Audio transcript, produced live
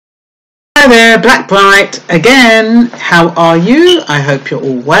Hi there, Blackbright again. How are you? I hope you're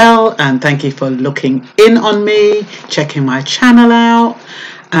all well, and thank you for looking in on me, checking my channel out,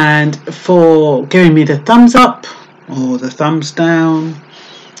 and for giving me the thumbs up or the thumbs down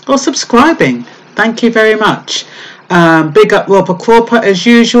or subscribing. Thank you very much. Big up Robert Crawper as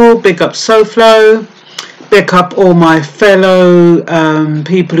usual, big up SoFlo, big up all my fellow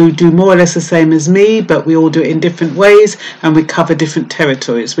people who do more or less the same as me, but we all do it in different ways and we cover different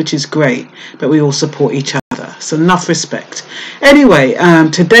territories, which is great, but we all support each other, so enough respect. Anyway,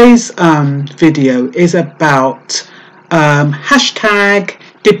 today's video is about hashtag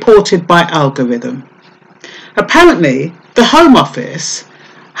deported by algorithm. Apparently the Home Office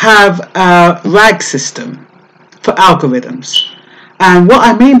have a R.A.G system for algorithms, and what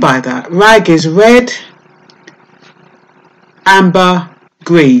I mean by that, R.A.G is red, amber,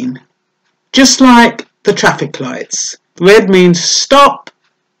 green, just like the traffic lights. Red means stop,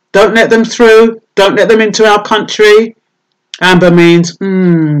 don't let them through, don't let them into our country. Amber means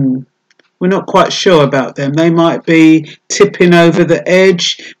we're not quite sure about them, they might be tipping over the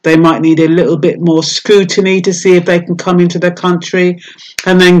edge, they might need a little bit more scrutiny to see if they can come into the country.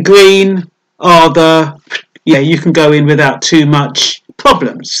 And then green are the, yeah, you can go in without too much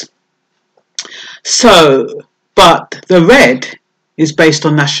problems. So but the red is based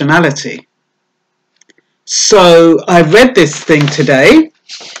on nationality. So I read this thing today.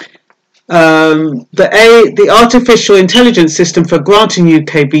 The artificial intelligence system for granting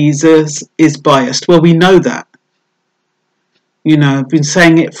UK visas is biased. Well, we know that. You know, I've been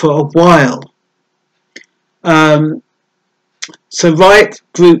saying it for a while. So rights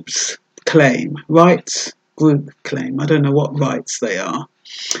group claim. I don't know what rights they are.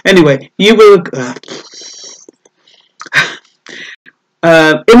 Anyway, you will...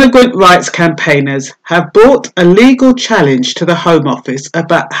 immigrant rights campaigners have brought a legal challenge to the Home Office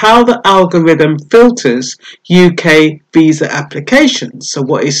about how the algorithm filters UK visa applications. So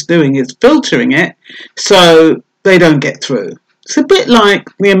what it's doing is filtering it so they don't get through. It's a bit like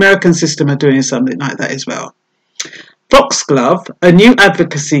the American system are doing something like that as well. Foxglove, a new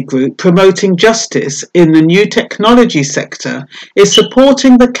advocacy group promoting justice in the new technology sector, is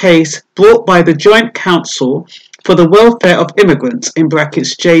supporting the case brought by the Joint Council for the Welfare of Immigrants, in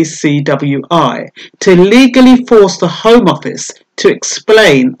brackets JCWI, to legally force the Home Office to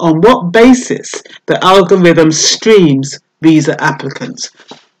explain on what basis the algorithm streams visa applicants.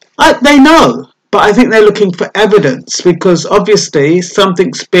 They know, but I think they're looking for evidence, because obviously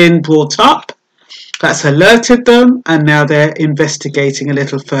something's been brought up that's alerted them, and now they're investigating a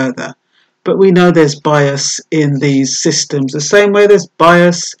little further. But we know there's bias in these systems, the same way there's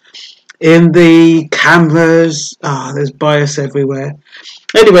bias in the cameras. There's bias everywhere.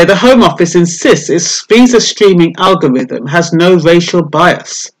 Anyway, the Home Office insists its visa streaming algorithm has no racial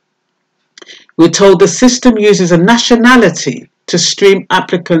bias. We're told the system uses a nationality to stream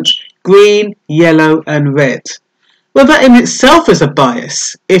applicants green, yellow and red. Well, that in itself is a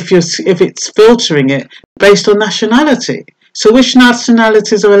bias if it's filtering it based on nationality. So which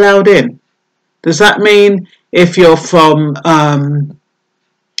nationalities are allowed in? Does that mean if you're from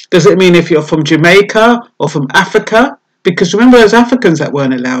Jamaica or from Africa? Because remember those Africans that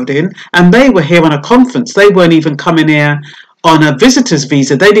weren't allowed in, and they were here on a conference. They weren't even coming here on a visitor's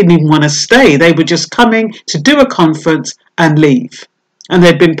visa. They didn't even want to stay. They were just coming to do a conference and leave. And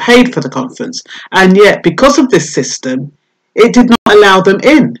they'd been paid for the conference. And yet, because of this system, it did not allow them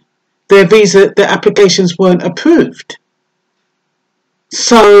in. Their applications weren't approved.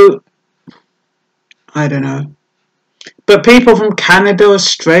 So, I don't know. But people from Canada,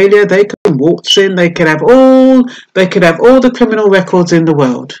 Australia, they can waltz in. They could have all the criminal records in the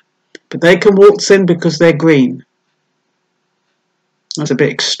world, but they can waltz in because they're green. That's a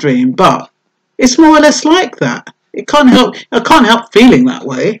bit extreme, but it's more or less like that. I can't help feeling that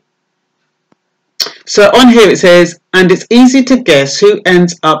way. So on here it says, and it's easy to guess who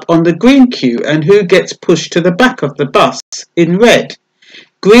ends up on the green queue and who gets pushed to the back of the bus in red.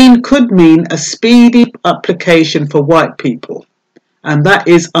 Green could mean a speedy application for white people, and that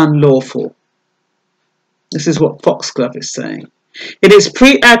is unlawful. This is what Foxglove is saying. In its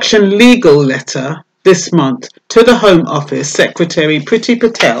pre-action legal letter this month to the Home Office, Secretary Priti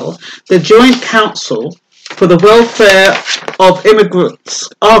Patel, the Joint Council for the Welfare of Immigrants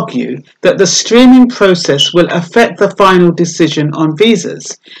argue that the streaming process will affect the final decision on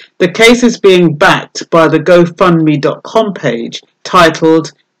visas. The case is being backed by the GoFundMe.com page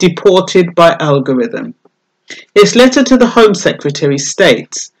titled Deported by Algorithm. Its letter to the Home Secretary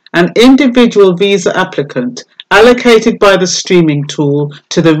states, an individual visa applicant allocated by the streaming tool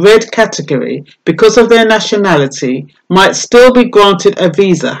to the red category because of their nationality might still be granted a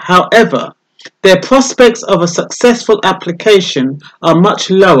visa. However, their prospects of a successful application are much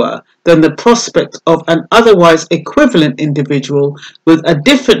lower than the prospect of an otherwise equivalent individual with a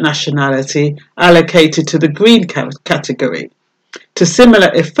different nationality allocated to the green category. To similar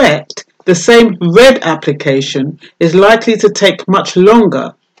effect, the same red application is likely to take much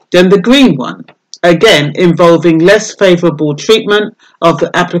longer than the green one, again involving less favourable treatment of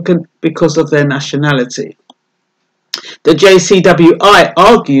the applicant because of their nationality. The JCWI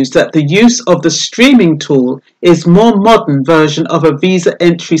argues that the use of the streaming tool is a more modern version of a visa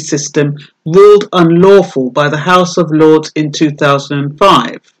entry system ruled unlawful by the House of Lords in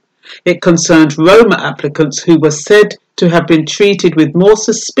 2005. It concerned Roma applicants who were said to have been treated with more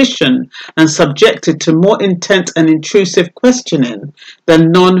suspicion and subjected to more intense and intrusive questioning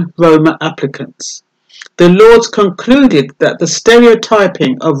than non-Roma applicants. The Lords concluded that the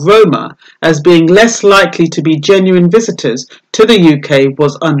stereotyping of Roma as being less likely to be genuine visitors to the UK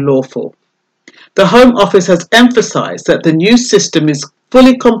was unlawful. The Home Office has emphasised that the new system is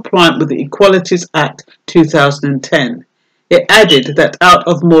fully compliant with the Equalities Act 2010. It added that out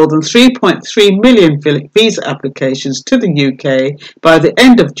of more than 3.3 million visa applications to the UK by the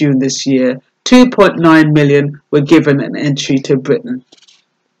end of June this year, 2.9 million were given an entry to Britain.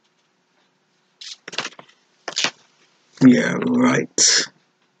 Yeah, right.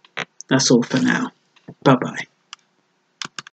 That's all for now. Bye-bye.